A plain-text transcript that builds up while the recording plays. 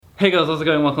Hey guys, how's it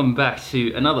going? Welcome back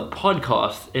to another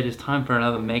podcast. It is time for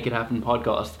another Make It Happen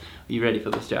podcast. Are you ready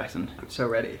for this, Jackson? I'm so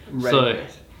ready. I'm ready for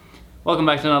this. Welcome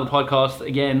back to another podcast.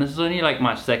 Again, this is only like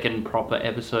my second proper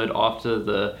episode after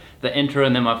the intro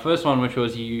and then my first one, which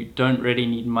was you don't really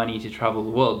need money to travel the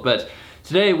world. But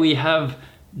today we have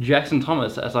Jackson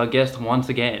Thomas as our guest once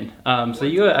again. So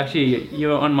you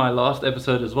were on my last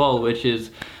episode as well, which is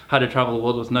how to travel the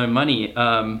world with no money.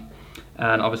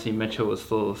 And obviously Mitchell was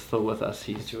still with us.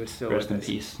 He's rest in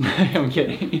peace. I'm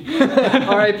kidding.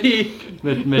 R.I.P.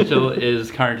 Mitchell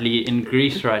is currently in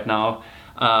Greece right now.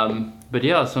 But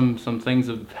yeah, some things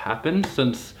have happened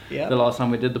since the last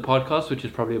time we did the podcast, which is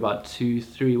probably about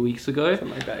 2-3 weeks ago.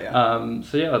 Something like that, yeah.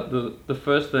 So yeah, the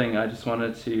first thing I just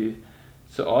wanted to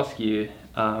ask you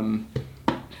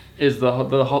is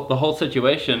the whole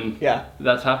situation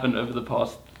that's happened over the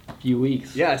past few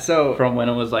weeks. Yeah, so from when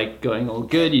it was like going all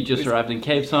good, you just arrived in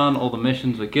Cape Town, all the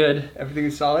missions were good, everything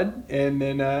was solid, and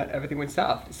then everything went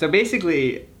south. So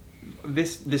basically,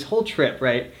 this whole trip,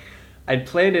 right? I'd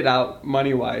planned it out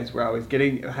money-wise, where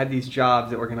I had these jobs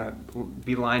that were gonna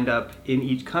be lined up in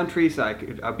each country, so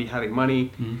I'd be having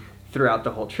money throughout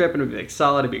the whole trip, and it'd be like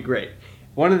solid, it'd be great.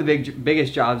 One of the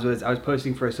biggest jobs was I was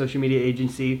posting for a social media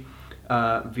agency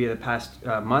via the past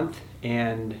month,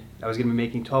 and I was gonna be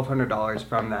making $1,200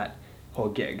 from that whole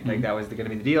gig. Like that was gonna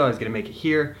be the deal. I was gonna make it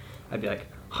here. I'd be like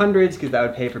hundreds because that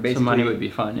would pay for basically. So money would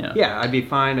be fine, yeah. Yeah, I'd be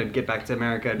fine. I'd get back to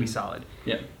America. I'd be solid.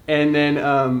 Yeah. And then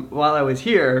while I was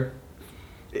here,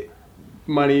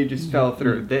 money just fell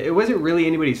through. It wasn't really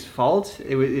anybody's fault.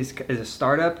 It was as a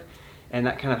startup, and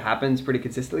that kind of happens pretty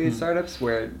consistently in startups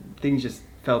where things just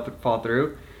fall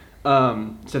through.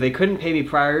 So they couldn't pay me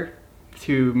prior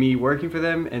to me working for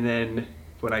them, and then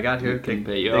when I got here, they couldn't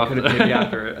pay me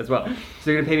after as well. So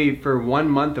they're gonna pay me for 1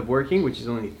 month of working, which is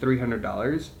only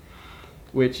 $300,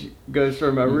 which goes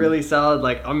from a really solid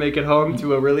like I'll make it home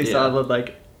to a really solid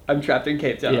like I'm trapped in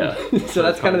Cape Town. Yeah. So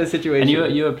that's kind of the situation.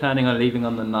 And you were planning on leaving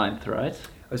on the 9th, right?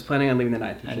 I was planning on leaving the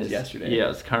 9th, which is yesterday.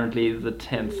 Yeah, it's currently the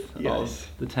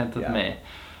 10th of May.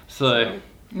 So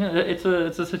yeah, it's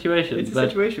a situation. It's a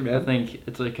situation, man. I think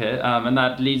it's okay. And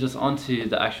that leads us on to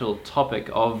the actual topic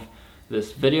of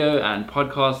this video and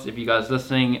podcast. If you guys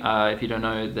listening, if you don't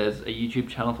know, there's a YouTube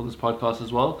channel for this podcast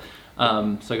as well.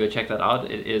 So go check that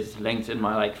out. It is linked in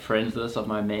my friends list of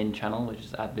my main channel, which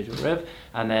is @VisualRev.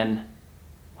 And then,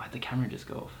 why'd the camera just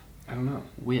go off? I don't know.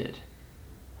 Weird.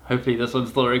 Hopefully this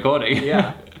one's still recording.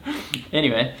 Yeah.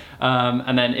 Anyway,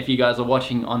 and then if you guys are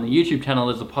watching on the YouTube channel,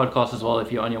 there's a podcast as well.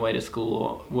 If you're on your way to school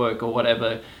or work or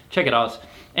whatever, check it out.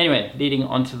 Anyway, leading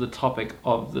on to the topic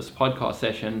of this podcast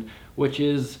session, which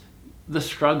is the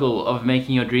struggle of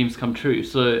making your dreams come true.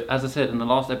 So as I said in the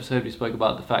last episode, we spoke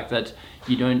about the fact that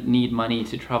you don't need money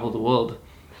to travel the world,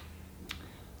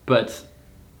 but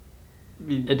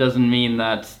it doesn't mean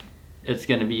that it's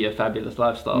going to be a fabulous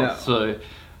lifestyle. No. So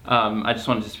I just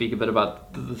wanted to speak a bit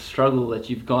about the struggle that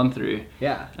you've gone through,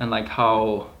 and like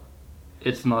how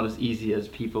it's not as easy as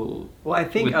people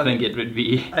would think it would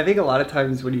be. I think a lot of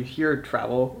times when you hear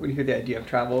travel, when you hear the idea of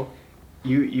travel,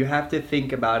 you have to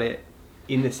think about it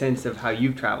in the sense of how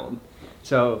you've traveled.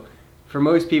 So for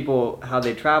most people, how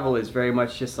they travel is very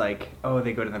much just like, oh,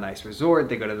 they go to the nice resort,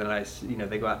 they go to the nice,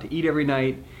 they go out to eat every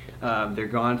night. They're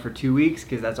gone for 2 weeks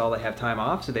because that's all they have time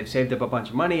off. So they've saved up a bunch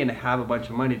of money and they have a bunch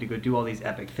of money to go do all these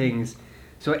epic things.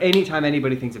 So anytime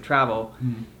anybody thinks of travel,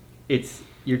 it's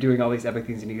you're doing all these epic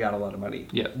things and you got a lot of money.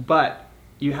 Yeah. But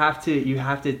you have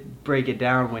to break it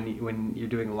down when you're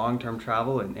doing long-term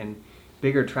travel and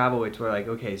bigger travel. It's where like,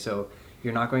 okay, so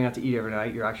you're not going out to eat every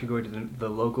night. You're actually going to the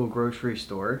local grocery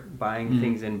store, buying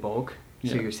things in bulk.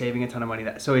 So you're saving a ton of money.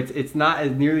 So it's not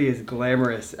as nearly as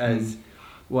glamorous as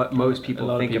what most people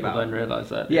think about. A lot of people don't realize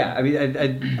that. Yeah, I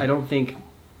mean, I don't think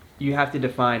you have to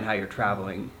define how you're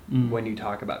traveling when you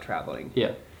talk about traveling.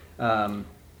 Yeah. And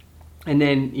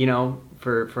then,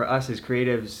 for us as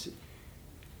creatives,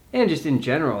 and just in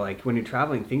general, like when you're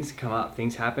traveling, things come up,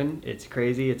 things happen. It's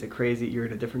crazy. You're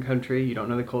in a different country. You don't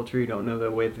know the culture. You don't know the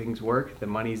way things work. The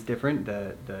money's different.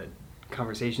 The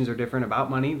conversations are different about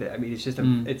money. It's just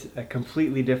it's a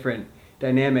completely different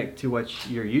dynamic to what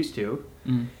you're used to.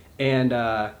 And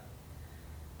I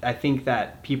think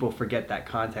that people forget that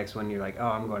context when you're like, oh,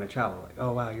 I'm going to travel. Like,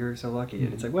 oh, wow, you're so lucky.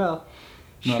 And it's like, well,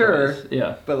 sure.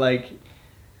 Yeah. But like,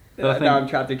 now I'm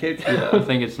trapped in Cape Town. Yeah, I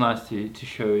think it's nice to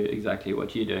show exactly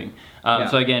what you're doing.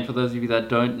 So again, for those of you that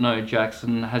don't know,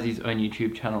 Jackson has his own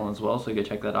YouTube channel as well, so go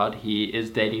check that out. He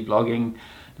is daily vlogging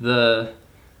the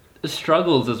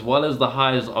struggles as well as the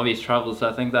highs of his travels. So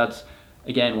I think that's,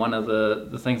 again, one of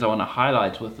the things I want to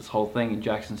highlight with this whole thing in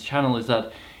Jackson's channel is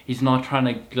that he's not trying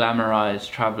to glamorize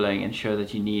traveling and show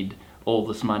that you need all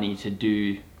this money to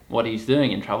do what he's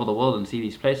doing and travel the world and see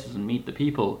these places and meet the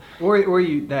people. Or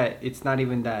you that it's not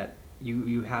even that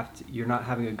you have to, you're not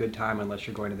having a good time unless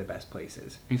you're going to the best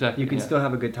places. Exactly. You can yeah. still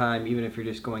have a good time even if you're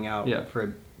just going out Yeah.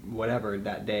 for whatever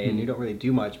that day and you don't really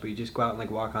do much, but you just go out and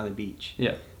like walk on the beach.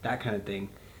 Yeah. That kind of thing.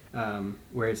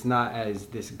 Where it's not as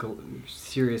this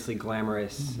seriously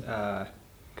glamorous,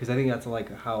 because I think that's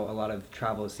like how a lot of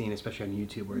travel is seen, especially on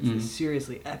YouTube, where it's this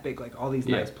seriously epic, like all these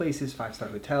nice places, 5-star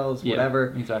hotels,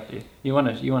 whatever. Exactly. You want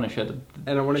to show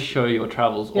And I want to show your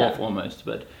travels off almost,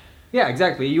 but yeah,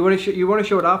 exactly. You want to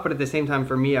show it off, but at the same time,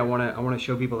 for me, I want to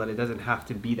show people that it doesn't have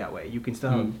to be that way. You can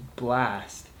still have a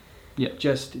blast,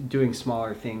 just doing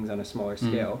smaller things on a smaller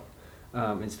scale,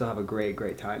 and still have a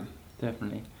great time.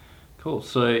 Definitely. Cool.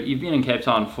 So you've been in Cape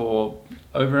Town for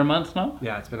over a month now?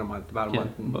 Yeah, it's been a month, about a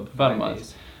month. And about a month.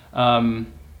 days.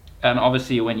 And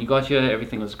obviously when you got here,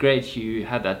 everything was great. You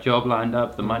had that job lined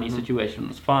up, the money situation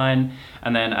was fine.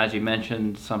 And then, as you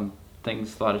mentioned, some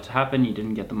things started to happen. You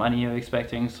didn't get the money you were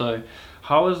expecting. So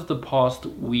how has the past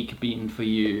week been for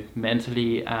you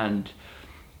mentally, and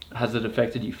has it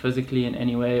affected you physically in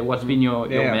any way? What's been your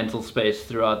mental space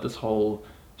throughout this whole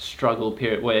struggle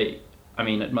period where, I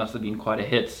mean, it must have been quite a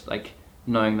hit, like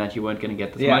knowing that you weren't going to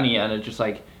get this money, and it just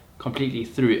like completely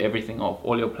threw everything off,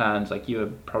 all your plans. Like you were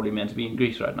probably meant to be in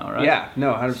Greece right now, right? Yeah,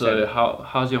 no, 100%. So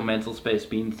how's your mental space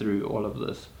been through all of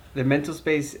this? The mental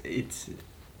space, it's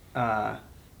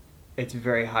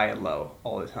very high and low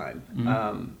all the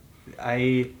time.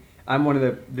 I'm one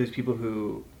of those people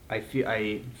who I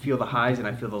feel the highs and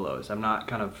I feel the lows. I'm not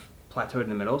kind of plateaued in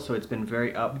the middle, so it's been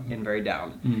very up and very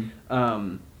down.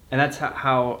 And that's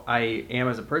how I am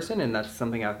as a person, and that's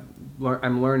something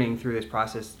I'm learning through this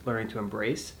process, learning to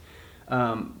embrace.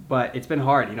 But it's been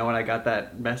hard. You know, when I got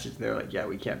that message, they're like, yeah,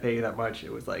 we can't pay you that much.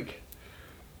 It was like,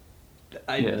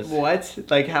 what?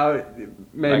 Like how?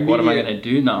 Like, what am I going to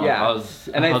do now? Yeah. How's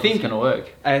this going to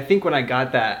work? I think when I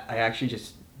got that, I actually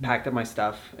just packed up my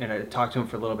stuff and I talked to him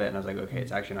for a little bit, and I was like, okay,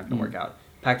 it's actually not going to work out.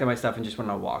 Packed up my stuff and just went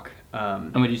on a walk.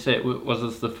 And would you say, was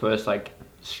this the first like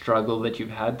struggle that you've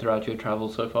had throughout your travel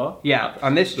so far? Yeah,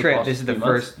 on this trip, this is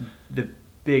the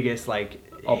biggest like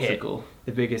obstacle.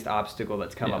 The biggest obstacle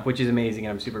that's come up, which is amazing,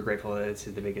 and I'm super grateful that it's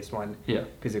the biggest one. Yeah.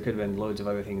 Because there could have been loads of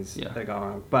other things that got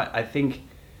wrong. But I think,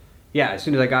 as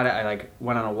soon as I got it, I like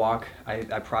went on a walk. I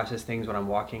process things when I'm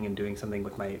walking and doing something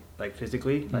with my like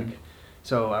physically. Like,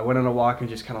 so I went on a walk and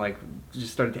just kind of like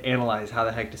just started to analyze how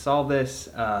the heck to solve this,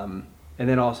 and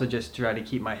then also just try to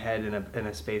keep my head in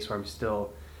a space where I'm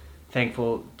still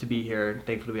thankful to be here,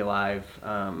 thankful to be alive.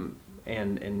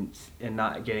 And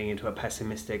not getting into a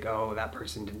pessimistic, oh, that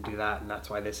person didn't do that and that's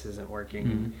why this isn't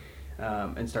working,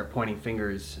 and start pointing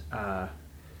fingers,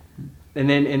 and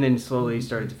then slowly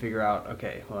started to figure out,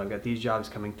 okay, well, I've got these jobs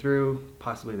coming through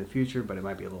possibly in the future, but it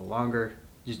might be a little longer.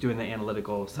 Just doing the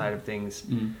analytical side of things.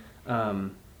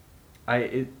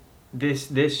 This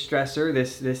stressor,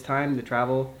 this time, the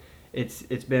travel, it's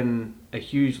been a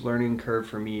huge learning curve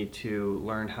for me to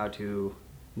learn how to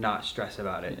not stress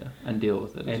about it, and deal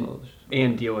with it as well.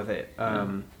 And deal with it.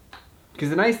 Because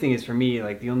the nice thing is for me,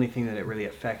 like the only thing that it really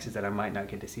affects is that I might not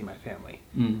get to see my family,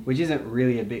 which isn't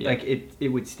really a big like it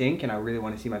would stink, and I really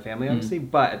want to see my family, obviously.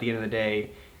 But at the end of the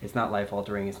day, it's not life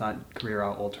altering. It's not career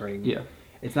altering. Yeah.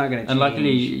 It's not going to change. And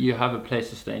luckily, you have a place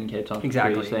to stay in Cape Town.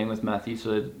 Exactly. You're staying with Matthew,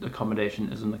 so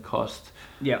accommodation isn't a cost.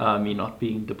 Yeah. You're not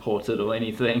being deported or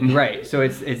anything. Right. So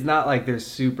it's not like there's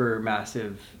super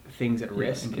massive things at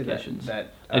risk. Implications.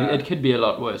 It could be a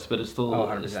lot worse, but it's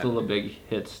still a big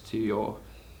hit to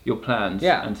your plans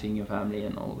and seeing your family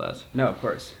and all that. No, of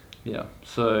course. Yeah.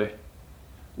 So,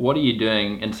 what are you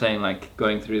doing in saying like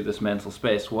going through this mental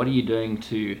space? What are you doing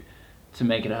to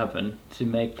make it happen, to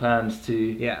make plans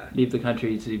to leave the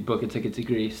country, to book a ticket to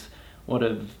Greece? What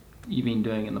have you been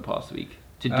doing in the past week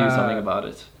to do something about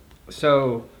it?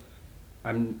 So,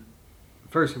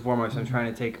 first and foremost, I'm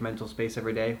trying to take mental space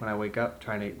every day when I wake up,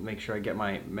 trying to make sure I get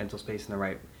my mental space in the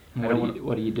right.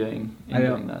 What are you doing in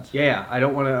doing that? Yeah, I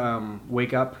don't want to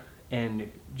wake up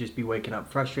and just be waking up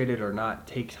frustrated or not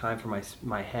take time for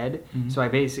my head. So I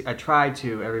try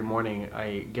to every morning.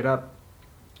 I get up,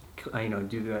 I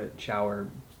do the shower,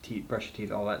 brush your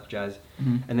teeth, all that jazz,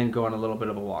 and then go on a little bit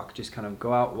of a walk. Just kind of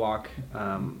go out, walk,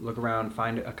 look around,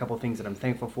 find a couple things that I'm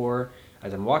thankful for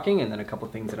as I'm walking, and then a couple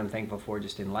things that I'm thankful for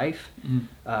just in life,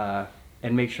 and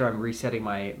make sure I'm resetting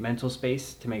my mental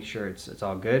space to make sure it's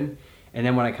all good. And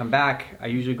then when I come back, I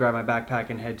usually grab my backpack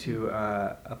and head to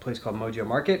a place called Mojo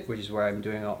Market, which is where I'm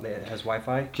doing it has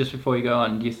Wi-Fi. Just before you go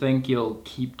on, do you think you'll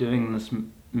keep doing this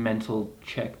mental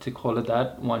check, to call it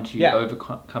that, once you Yeah.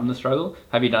 overcome the struggle?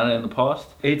 Have you done it in the past?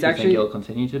 It's Do you actually think you'll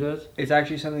continue to do it? it's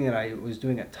actually something that I was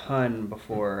doing a ton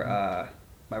before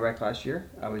my rec last year.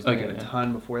 I was doing Okay, it a yeah.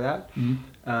 ton before that.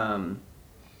 Mm-hmm.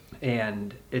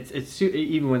 And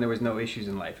even when there was no issues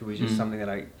in life, it was just something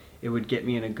that it would get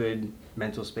me in a good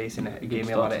mental space, and it gave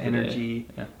me a lot of start to the day. energy.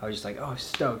 Yeah. I was just like, oh,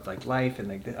 stoked, like life, and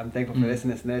like I'm thankful for this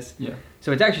and this and this. Yeah.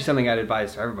 So it's actually something I'd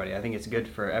advise to everybody. I think it's good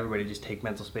for everybody to just take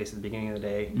mental space at the beginning of the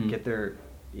day, get their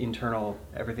internal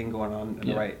everything going on in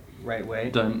the right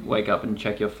way. Don't wake up and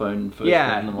check your phone first Yeah,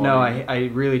 thing in the morning. no, I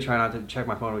really try not to check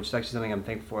my phone, which is actually something I'm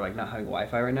thankful for, like not having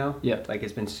Wi-Fi right now. Yeah. Like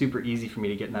it's been super easy for me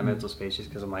to get in that mental space just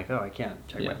because I'm like, oh, I can't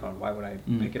check my phone. Why would I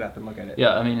pick it up and look at it?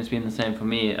 Yeah, I mean, it's been the same for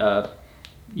me.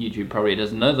 YouTube probably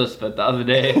doesn't know this, but the other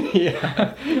day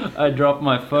I dropped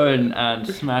my phone and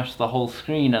smashed the whole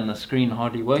screen, and the screen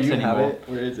hardly works Do you anymore. have it?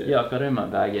 Where is it? Yeah, I've got it in my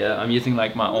bag. Yeah, I'm using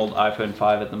like my old iPhone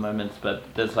 5 at the moment, but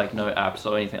there's like no apps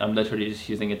or anything. I'm literally just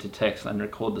using it to text and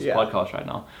record this podcast right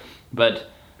now. But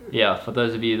yeah, for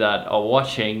those of you that are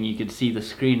watching, you can see the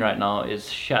screen right now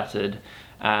is shattered,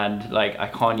 and like I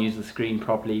can't use the screen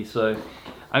properly. So,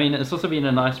 I mean, it's also been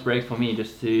a nice break for me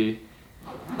just to,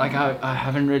 like, I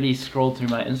haven't really scrolled through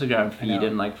my Instagram feed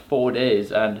in like 4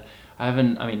 days, and I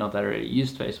haven't, I mean, not that I really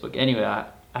used Facebook. Anyway, I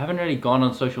haven't really gone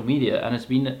on social media, and it's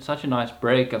been such a nice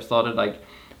break. I've started like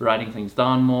writing things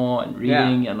down more and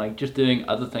reading and like just doing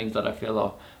other things that I feel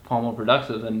are far more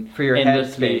productive than For your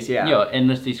headspace,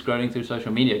 endlessly scrolling through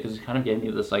social media, because it kind of gave me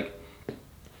this like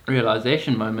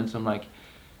realization moments. I'm like,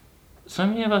 so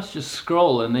many of us just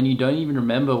scroll and then you don't even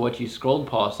remember what you scrolled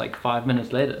past like 5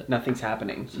 minutes later. Nothing's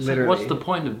happening. It's Literally. like, what's the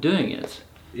point of doing it?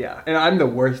 Yeah, and I'm the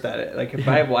worst at it. Like if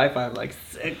I have Wi-Fi, I'm like,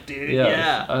 sick, dude.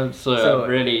 Yeah. So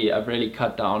I've really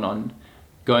cut down on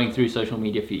going through social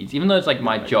media feeds. Even though it's like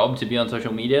my job to be on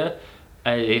social media,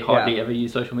 I hardly ever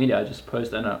use social media. I just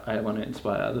post and I want to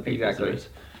inspire other people. Exactly. So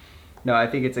No, I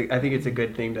think it's a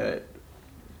good thing to.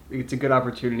 It's a good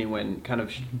opportunity when kind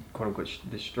of quote unquote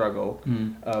the struggle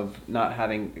of not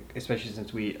having, especially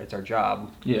since it's our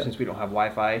job. Since we don't have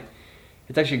Wi-Fi,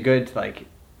 it's actually good to like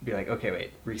be like, okay,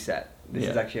 wait, reset. This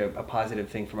is actually a positive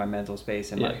thing for my mental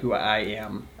space and like who I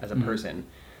am as a person.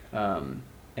 So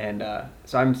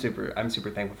I'm super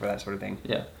thankful for that sort of thing.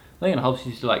 Yeah, I think it helps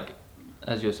you to, like,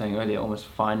 as you were saying earlier, almost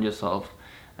find yourself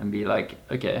and be like,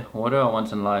 okay, what do I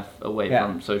want in life away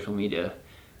from social media?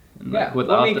 And like,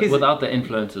 without the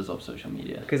influences of social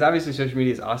media. Because obviously social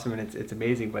media is awesome and it's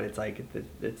amazing, but it's like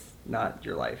it's not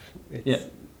your life.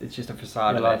 It's just a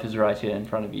facade. Your life is right here in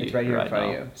front of you. It's right here in front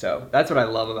of you. So that's what I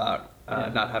love about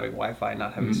not having Wi-Fi,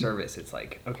 not having service. It's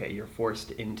like, okay, you're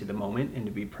forced into the moment and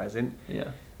to be present. Yeah.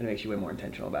 And it makes you way more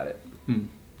intentional about it.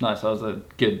 Nice, that was a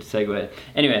good segue.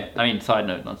 Anyway, I mean, side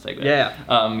note, not segue. Yeah.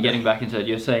 Getting back into it,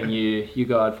 you're saying you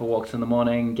go out for walks in the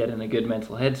morning, get in a good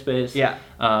mental headspace. Yeah.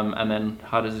 And then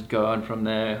how does it go on from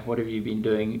there? What have you been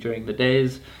doing during the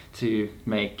days to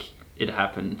make it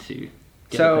happen, to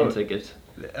get a plane ticket?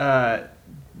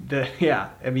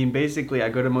 I mean, basically I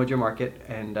go to Mojo Market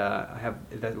and I have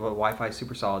Wi-Fi is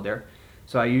super solid there.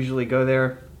 So I usually go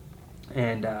there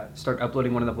and start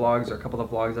uploading one of the vlogs or a couple of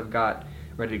vlogs I've got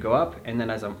ready to go up, and then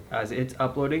as it's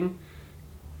uploading,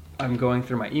 I'm going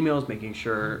through my emails, making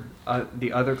sure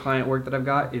the other client work that I've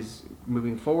got is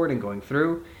moving forward and going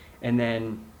through, and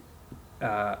then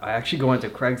I actually go into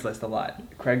Craigslist a lot.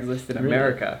 Craigslist in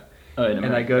America. Oh, in America.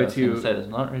 And I go to. Say, there's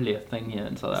not really a thing here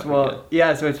in South Africa. Well,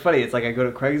 yeah, so it's funny. It's like I go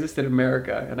to Craigslist in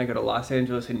America, and I go to Los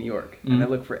Angeles and New York, and I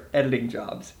look for editing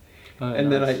jobs,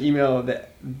 and then I email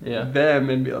them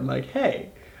and I'm like,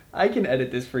 hey, I can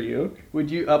edit this for you.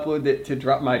 Would you upload it to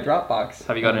my Dropbox?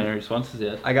 Have you got any responses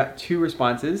yet? I got 2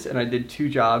 responses, and I did 2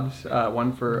 jobs.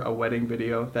 One for a wedding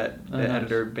video that the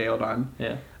editor bailed on.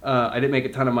 Yeah. I didn't make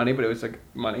a ton of money, but it was like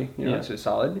money, so it was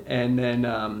solid. And then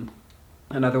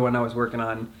another one I was working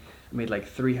on, I made like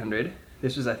 300.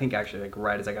 This was, I think, actually like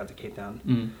right as I got to Cape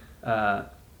Town.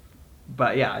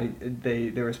 But yeah, they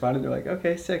responded. They're like,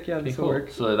 okay, sick, yeah, this will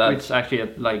work. So that's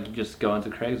actually like just go onto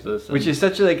Craigslist. Which is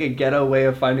such like a ghetto way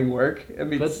of finding work. I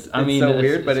mean, it's so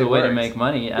weird, but it's a way works. to make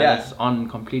money, and it's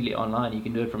completely online. You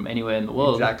can do it from anywhere in the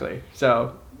world. Exactly.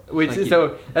 So,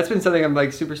 that's been something I'm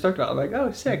like super stoked about. I'm like,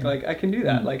 oh, sick, like I can do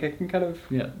that. Like I can kind of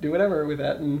do whatever with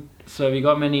that. And so, have you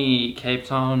got many Cape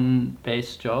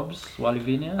Town-based jobs while you've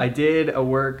been here? I did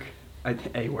work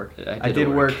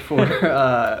for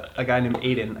a guy named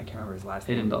Aiden. I can't remember his last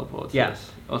name. Aiden Delport. Yeah.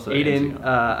 Yes. Also Aiden.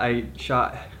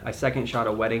 I second shot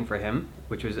a wedding for him,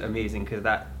 which was amazing because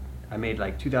I made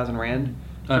like 2,000 rand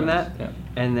from that. Yeah.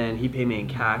 And then he paid me in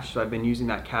cash, so I've been using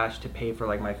that cash to pay for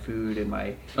like my food and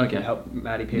my Okay. and help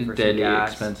Maddie pay for Daily some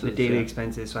gas, expenses, the daily yeah.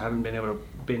 expenses. So I haven't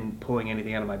been pulling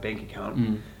anything out of my bank account.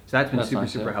 Mm. So that's been That's super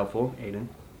nice, super yeah. helpful. Aiden,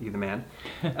 you the man.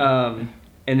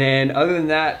 And then other than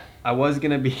that, I was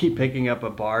gonna be picking up a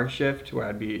bar shift where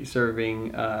I'd be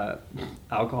serving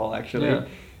alcohol. Actually, Yeah.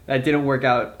 that didn't work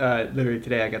out. Literally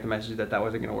today, I got the message that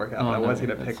wasn't gonna work out. Oh, But I no, was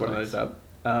gonna that pick one of sucks. those up.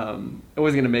 It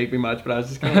wasn't gonna make me much, but I was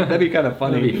just kind of that'd be kind of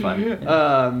funny. That'd be fun,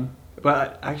 yeah.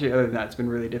 But actually, other than that, it's been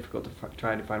really difficult to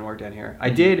try to find work down here. I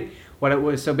did what it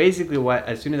was. So basically,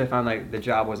 as soon as I found like the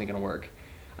job wasn't gonna work,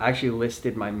 I actually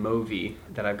listed my Movi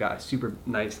that I've got a super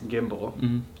nice gimbal.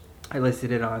 Mm. I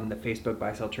listed it on the Facebook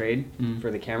buy sell trade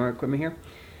for the camera equipment here,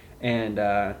 and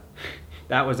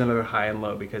that was another high and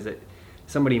low because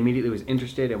somebody immediately was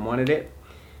interested and wanted it,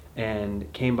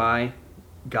 and came by,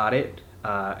 got it,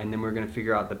 and then we were gonna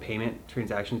figure out the payment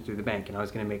transactions through the bank, and I was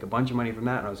gonna make a bunch of money from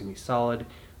that, and I was gonna be solid. I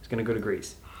was gonna go to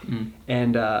Greece,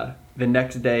 and the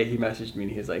next day he messaged me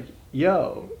and he was like,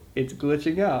 "Yo, it's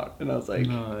glitching out," and I was like,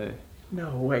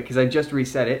 No way, because I just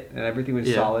reset it and everything was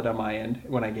Yeah. solid on my end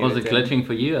when I gave Was it it to him. glitching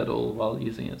for you at all while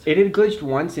using it? It had glitched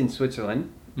once in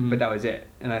Switzerland, Mhm. but that was it.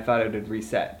 And I thought it would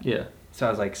reset. Yeah. So I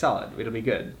was like, solid, it'll be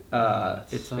good. that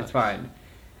It's sucks. fine.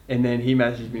 And then he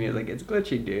messaged me and he was like, it's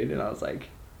glitching, dude. And I was like,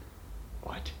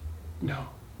 what? No.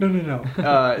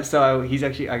 So he's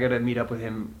actually, I got to meet up with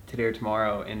him today or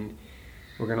tomorrow, and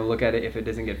we're going to look at it. If it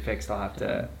doesn't get fixed, I'll have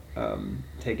to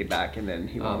take it back, and then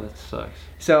he Oh, won't. that sucks.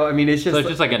 So, I mean, it's just... So it's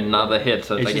just like another hit.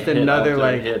 So it's, it's like just a hit another, after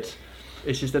a like, hit.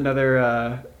 It's just another,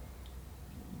 another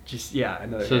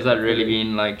So has that really hit.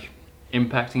 been like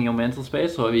impacting your mental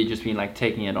space, or have you just been like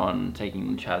taking it on,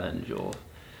 taking the challenge, or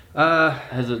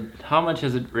how much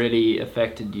has it really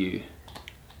affected you?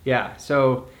 Yeah,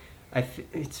 so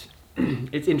it's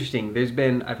it's interesting.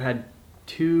 I've had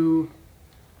two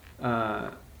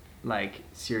like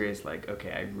serious, like,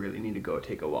 okay, I really need to go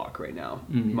take a walk right now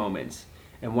moments.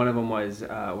 And one of them was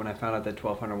when I found out that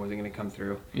 1200 wasn't going to come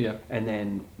through. Yeah. And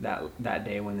then that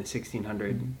day when the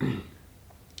 1600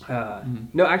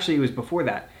 no, actually it was before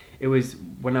that. It was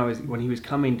when he was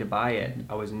coming to buy it,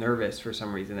 I was nervous for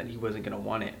some reason that he wasn't going to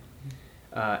want it.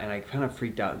 And I kind of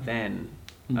freaked out then.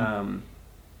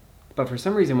 But for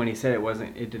some reason when he said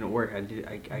it didn't work,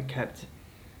 I kept,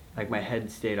 like, my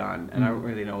head stayed on, and I don't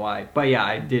really know why. But yeah,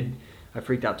 I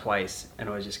freaked out twice, and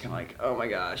I was just kind of like, oh my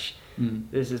gosh,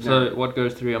 this is So what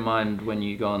goes through your mind when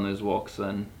you go on those walks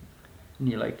then? And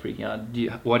you're like freaking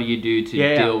out. What do you do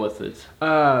to deal with it?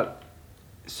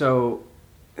 So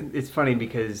it's funny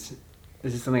because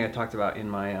this is something I talked about in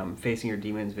my Facing Your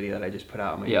Demons video that I just put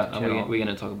out on my YouTube channel. And we're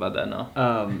going to talk about that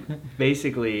now.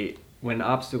 Basically, when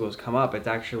obstacles come up, it's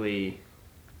actually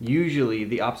usually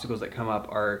the obstacles that come up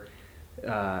are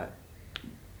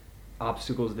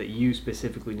obstacles that you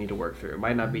specifically need to work through. It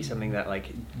might not be something that, like,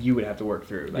 you would have to work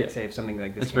through. Like, say if something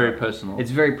like this It's came very up. personal.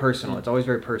 It's very personal. It's always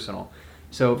very personal.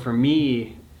 So for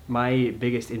me, my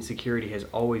biggest insecurity has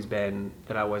always been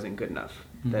that I wasn't good enough.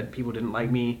 That people didn't like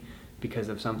me because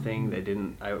of something.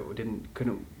 I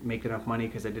couldn't make enough money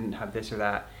because I didn't have this or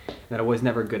that. That I was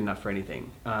never good enough for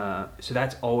anything. So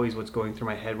that's always what's going through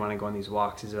my head when I go on these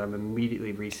walks, is that I'm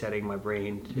immediately resetting my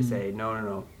brain to say,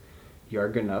 no, you are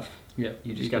good enough. Yeah,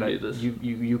 You just can gotta do this.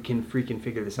 you can freaking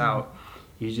figure this out.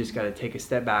 You just gotta take a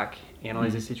step back,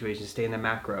 analyze the situation, stay in the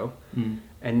macro,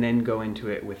 and then go into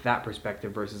it with that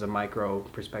perspective versus a micro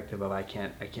perspective of I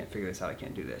can't figure this out, I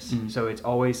can't do this. So it's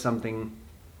always something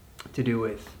to do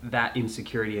with that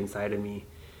insecurity inside of me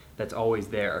that's always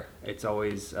there. It's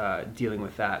always dealing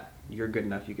with that. You're good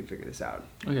enough, you can figure this out.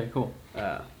 Okay, cool.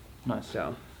 Nice.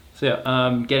 So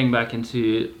yeah, getting back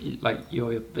into like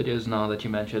your videos now that you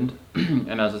mentioned,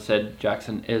 and as I said,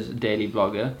 Jackson is a daily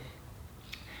vlogger,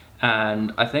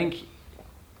 and I think,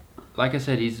 like I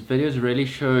said, his videos really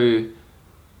show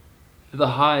the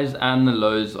highs and the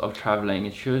lows of traveling.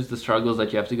 It shows the struggles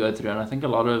that you have to go through, and I think a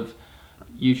lot of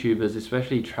YouTubers,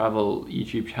 especially travel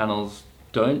YouTube channels,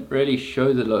 don't really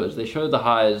show the lows. They show the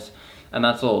highs, and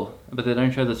that's all, but they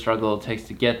don't show the struggle it takes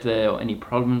to get there, or any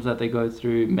problems that they go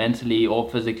through mentally or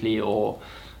physically, or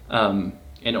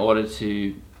in order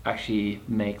to actually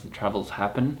make the travels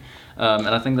happen. And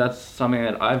I think that's something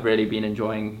that I've really been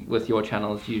enjoying with your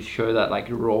channels. You show that like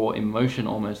raw emotion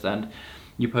almost, and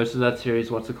you posted that series,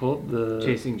 what's it called? The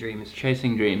Chasing Dreams.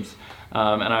 Chasing Dreams.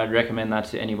 And I'd recommend that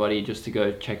to anybody, just to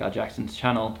go check out Jackson's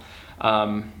channel.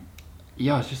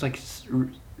 Yeah, it's just like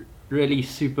really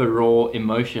super raw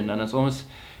emotion, and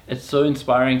it's so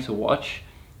inspiring to watch.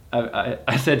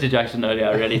 I said to Jackson earlier,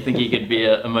 I really think he could be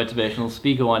a motivational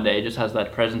speaker one day. He just has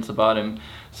that presence about him.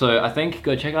 So I think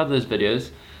go check out those videos.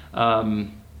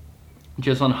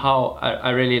 just on how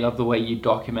I really love the way you're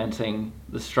documenting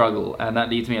the struggle, and that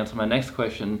leads me on to my next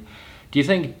question. Do you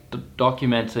think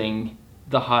documenting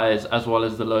the highs as well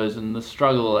as the lows and the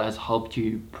struggle has helped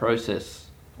you process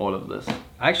all of this?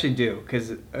 I actually do,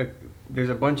 because there's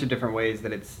a bunch of different ways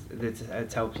that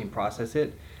it's helped me process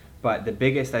it, but the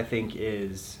biggest I think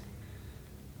is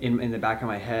in the back of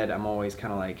my head, I'm always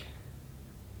kind of like,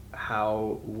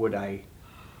 how do I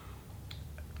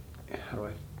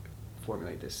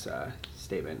formulate this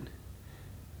statement?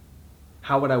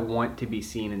 How would I want to be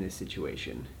seen in this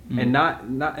situation? And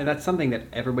and that's something that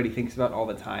everybody thinks about all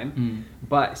the time.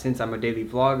 But since I'm a daily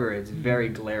vlogger, it's very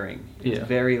glaring. It's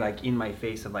very like in my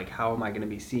face of like, how am I going to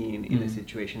be seen in this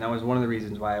situation? That was one of the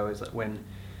reasons why I was, when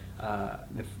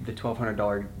the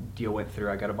 $1,200 deal went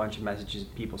through, I got a bunch of messages,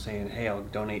 people saying, hey, I'll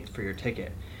donate for your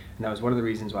ticket. And that was one of the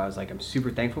reasons why I was like, I'm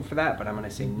super thankful for that, but I'm going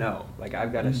to say no. Like,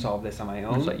 I've got to solve this on my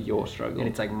own. It's like your struggle. And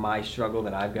it's like my struggle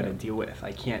that I've got to deal with.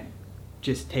 I can't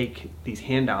just take these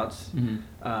handouts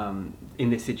in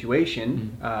this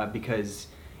situation because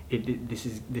this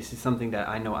is something that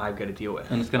I know I've got to deal with.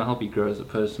 And it's going to help you grow as a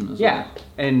person as well. Yeah,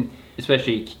 and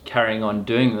especially carrying on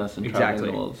doing this and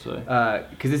traveling the world. So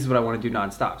because this is what I want to do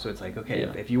nonstop. So it's like, okay,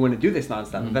 if you want to do this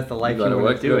nonstop, if that's the life you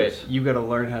want to do it, you've got to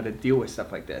learn how to deal with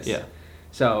stuff like this. Yeah.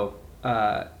 So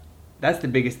that's the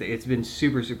biggest thing. It's been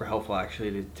super, super helpful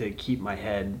actually to keep my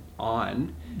head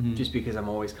on, just because I'm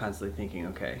always constantly thinking,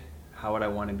 okay, how would I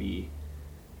want to be,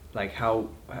 like how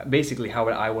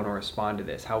would I want to respond to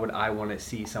this? How would I want to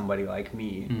see somebody like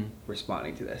me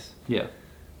responding to this? Yeah.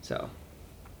 So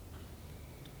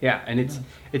yeah, and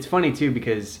it's funny too,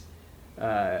 because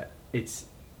it's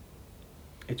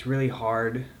really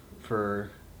hard for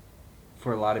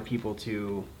a lot of people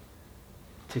to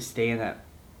stay in that,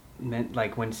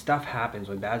 like when stuff happens,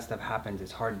 when bad stuff happens,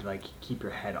 it's hard to like keep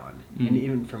your head on. And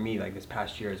even for me, like this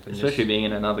past year, it's been especially being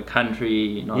in another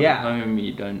country, not at home,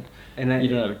 you don't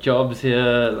have jobs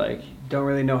here, like don't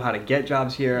really know how to get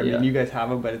jobs here. I mean, you guys have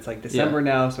them, but it's like December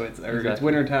now, so it's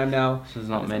winter time now. So there's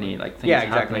not many like things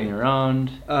happening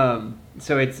around.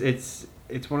 So it's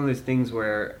one of those things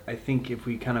where I think if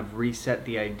we kind of reset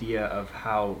the idea of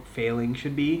how failing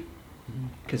should be,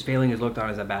 because failing is looked on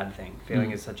as a bad thing.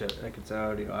 Failing is such a, like, it's,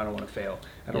 I don't want to fail.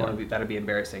 I don't want to be, that'd be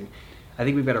embarrassing. I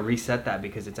think we've got to reset that,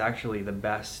 because it's actually the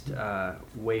best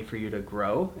way for you to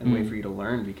grow and way for you to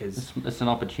learn, because it's an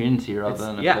opportunity rather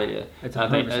than a failure. It's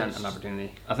 100% an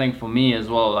opportunity. I think for me as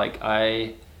well, like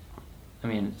I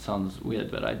mean, it sounds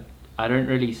weird, but I don't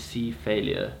really see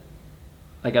failure.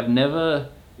 Like I've never,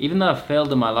 even though I've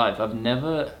failed in my life, I've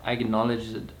never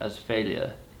acknowledged it as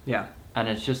failure. Yeah. And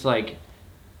it's just like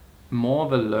more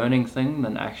of a learning thing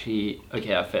than actually,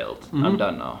 okay, I failed. I'm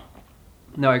done now.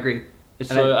 No, I agree.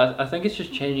 So I think it's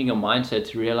just changing your mindset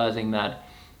to realizing that,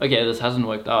 okay, this hasn't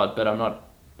worked out, but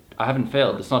I haven't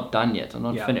failed. It's not done yet. I'm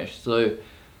not finished. So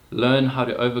learn how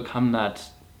to overcome that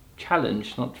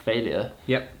challenge, not failure.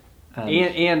 Yep.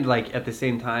 And like at the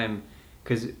same time,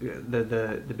 because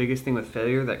the biggest thing with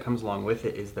failure that comes along with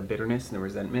it is the bitterness and the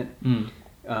resentment.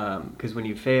 Because when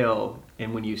you fail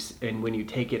and when you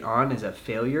take it on as a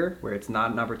failure, where it's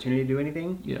not an opportunity to do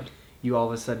anything, you all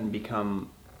of a sudden become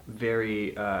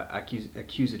very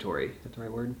accusatory. Is that the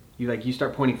right word? You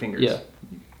start pointing fingers. Yeah.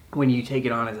 When you take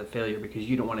it on as a failure, because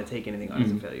you don't want to take anything on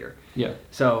as a failure. Yeah.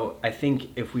 So I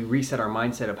think if we reset our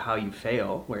mindset of how you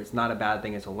fail, where it's not a bad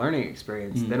thing, it's a learning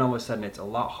experience, then all of a sudden it's a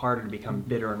lot harder to become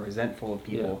bitter and resentful of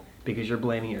people, because you're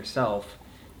blaming yourself,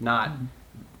 not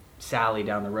Sally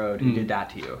down the road who did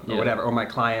that to you, or whatever, or my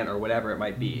client, or whatever it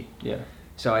might be. Yeah.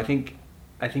 So I think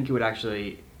it would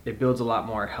actually, it builds a lot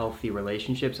more healthy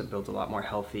relationships. It builds a lot more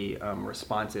healthy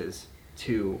responses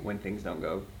to when things don't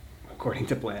go according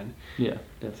to plan. Yeah,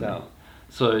 definitely.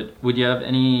 So would you have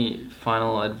any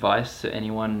final advice to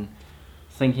anyone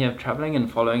thinking of traveling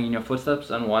and following in your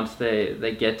footsteps, and once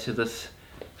they get to this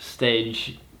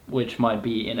stage, which might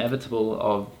be inevitable,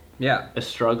 of a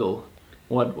struggle,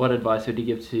 what advice would you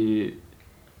give to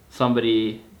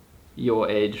somebody your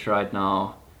age right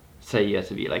now? Say you have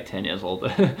to be like 10 years older.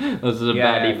 This is a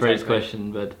badly phrased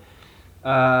question, but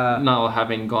now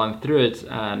having gone through it,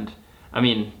 and I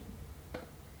mean,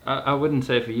 I wouldn't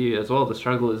say for you as well, the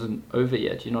struggle isn't over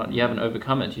yet. You haven't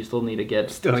overcome it. You still need to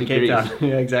get still in degrees. Cape Town.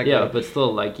 Yeah, exactly. Yeah, but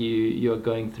still, like you're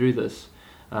going through this.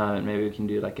 Maybe we can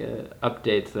do like a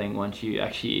update thing once you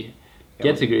actually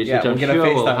get degrees, which I'm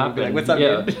sure will happen. Like, what's up,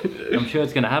 dude? I'm sure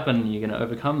it's going to happen. You're going to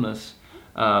overcome this.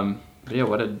 But yeah,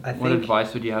 what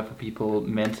advice would you have for people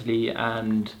mentally,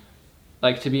 and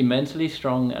like to be mentally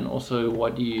strong, and also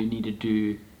what do you need to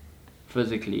do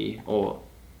physically, or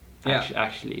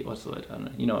actually, what's the word? I don't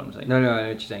know. You know what I'm saying? No, I know what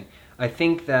you're saying. I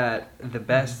think that the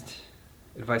best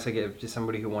advice I give to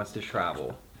somebody who wants to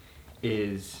travel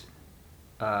is,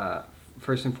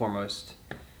 first and foremost,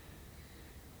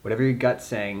 whatever your gut's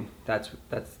saying, that's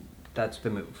the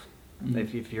move.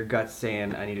 Mm. If your gut's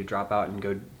saying, I need to drop out and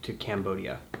go to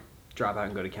Cambodia, drop out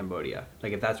and go to Cambodia.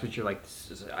 Like, if that's what you're like,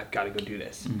 I've got to go do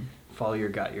this. Mm. Follow your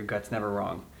gut. Your gut's never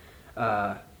wrong.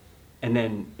 And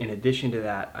then in addition to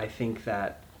that, I think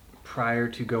that prior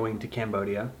to going to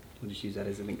Cambodia, we'll just use that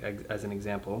as an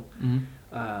example,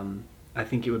 I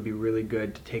think it would be really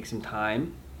good to take some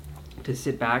time to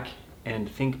sit back and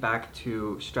think back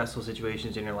to stressful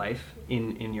situations in your life,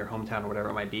 in your hometown or whatever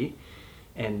it might be,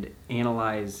 and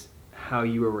analyze how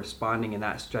you were responding in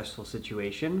that stressful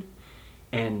situation.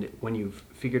 And when you've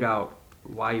figured out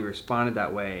why you responded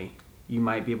that way, you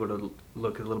might be able to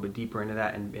look a little bit deeper into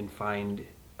that and find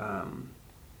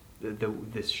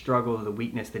the struggle, the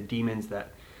weakness, the demons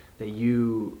that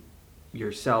you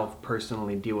yourself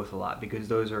personally deal with a lot, because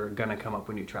those are going to come up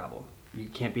when you travel. You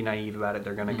can't be naive about it.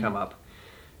 They're going to come up.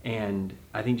 And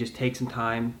I think just take some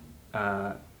time,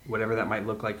 whatever that might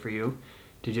look like for you,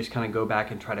 to just kind of go back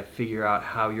and try to figure out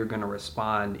how you're going to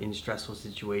respond in stressful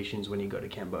situations when you go to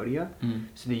Cambodia,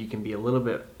 so that you can be a little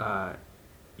bit,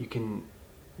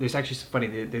 there's actually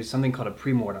funny, there's something called a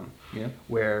pre-mortem,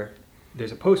 where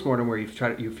there's a post-mortem where you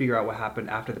figure out what happened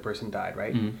after the person died,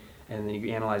 right? And then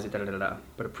you analyze it,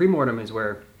 But a pre-mortem is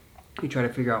where you try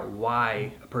to figure out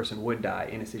why a person would die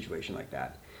in a situation like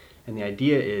that. And the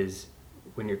idea is,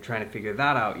 when you're trying to figure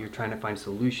that out, you're trying to find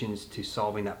solutions to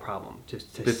solving that problem, to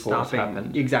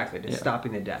stopping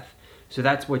stopping the death. So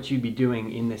that's what you'd be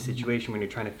doing in this situation when you're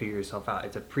trying to figure yourself out.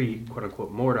 It's a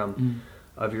quote-unquote mortem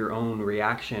of your own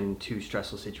reaction to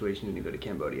stressful situations when you go to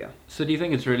Cambodia. So do you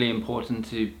think it's really important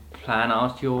to plan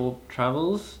out your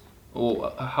travels,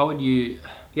 or how would you?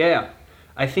 Yeah.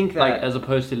 I think that, like, as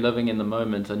opposed to living in the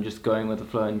moment and just going with the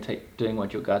flow and doing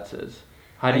what your gut says.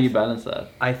 How do you balance that?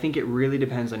 I think it really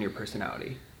depends on your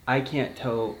personality. I can't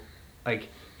tell, like,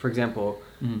 for example,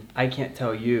 I can't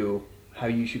tell you how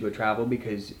you should go travel,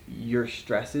 because your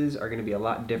stresses are going to be a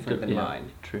lot different than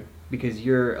mine. True. Because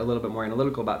you're a little bit more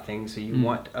analytical about things, so you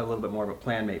want a little bit more of a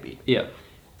plan maybe. Yeah.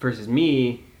 Versus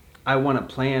me, I want a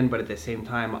plan, but at the same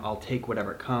time, I'll take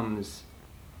whatever comes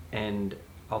and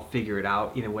I'll figure it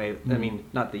out in a way. I mean,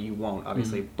 not that you won't,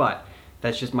 obviously, but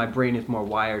that's just, my brain is more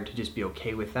wired to just be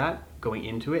okay with that going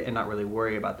into it and not really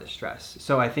worry about the stress.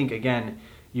 So I think, again,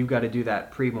 you've got to do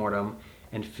that pre-mortem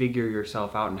and figure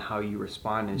yourself out and how you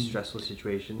respond in stressful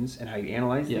situations and how you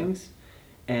analyze things,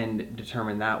 and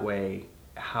determine that way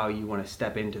how you want to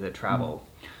step into the travel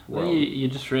world. Well, you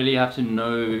just really have to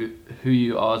know who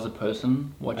you are as a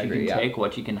person, what you can take,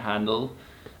 what you can handle.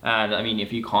 And I mean,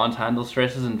 if you can't handle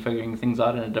stresses and figuring things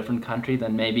out in a different country,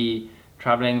 then maybe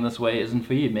traveling this way isn't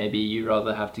for you. Maybe you'd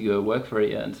rather have to go work for a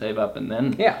year and save up and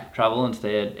then travel and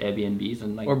stay at Airbnbs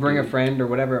and or bring a friend or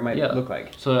whatever it might look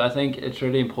like. So I think it's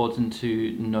really important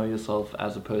to know yourself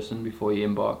as a person before you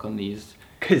embark on these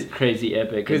crazy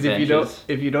epic adventures. Because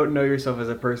if you don't know yourself as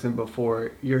a person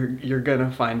before, you're gonna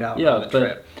find out on the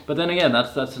trip. But then again,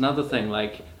 that's another thing.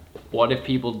 Like, what if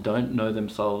people don't know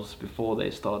themselves before they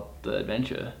start the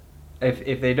adventure?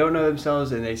 If they don't know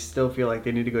themselves and they still feel like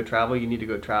they need to go travel, you need to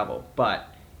go travel.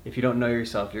 But if you don't know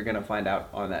yourself, you're going to find out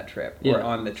on that trip or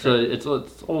on the trip. So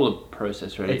it's all a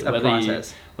process, really. It's a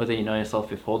process. Whether you know yourself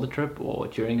before the trip or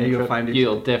during the trip,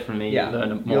 you'll definitely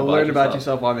learn more. You'll learn about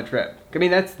yourself on the trip. I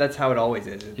mean, that's how it always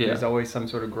is. There's always some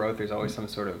sort of growth. There's always some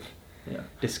sort of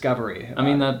discovery. I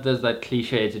mean, there's that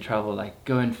cliche to travel, like,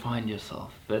 go and find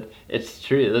yourself. But it's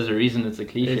true. There's a reason it's a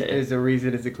cliche. There's a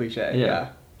reason it's a cliche. Yeah.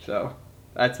 So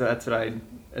that's what I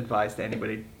advise to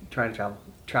anybody trying to travel.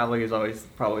 Traveling is always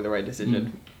probably the right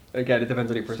decision. Again, it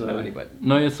depends on your personality, but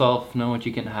know yourself, know what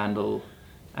you can handle,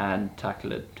 and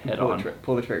tackle it head on.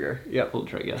 Pull the trigger. Yep. Pull the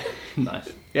trigger. Nice.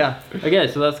 Yeah. Okay,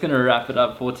 so that's going to wrap it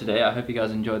up for today. I hope you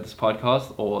guys enjoyed this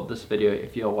podcast or this video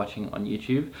if you're watching on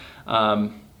YouTube.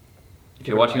 If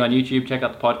you're watching on YouTube, check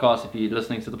out the podcast. If you're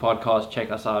listening to the podcast,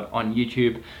 check us out on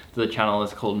YouTube. The channel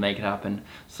is called Make It Happen.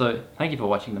 So thank you for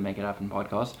watching the Make It Happen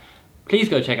podcast. Please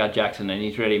go check out Jackson, and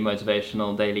he's really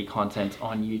motivational daily content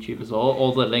on YouTube as well.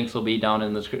 All the links will be down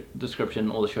in the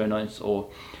description, all the show notes, or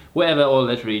wherever, or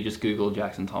literally just Google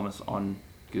Jackson Thomas on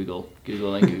Google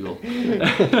and Google.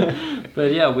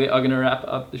 But yeah, we are going to wrap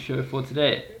up the show for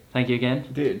today. Thank you again.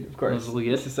 Dude, of course. That was all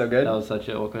good. This is so good. That was such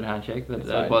an awkward handshake, but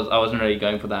I wasn't really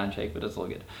going for the handshake, but it's all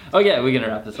good. Okay, we're going to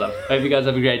wrap this up. Hope you guys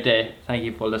have a great day. Thank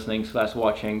you for listening /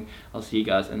 watching. I'll see you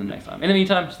guys in the next time. In the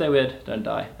meantime, stay weird, don't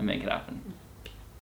die, and make it happen.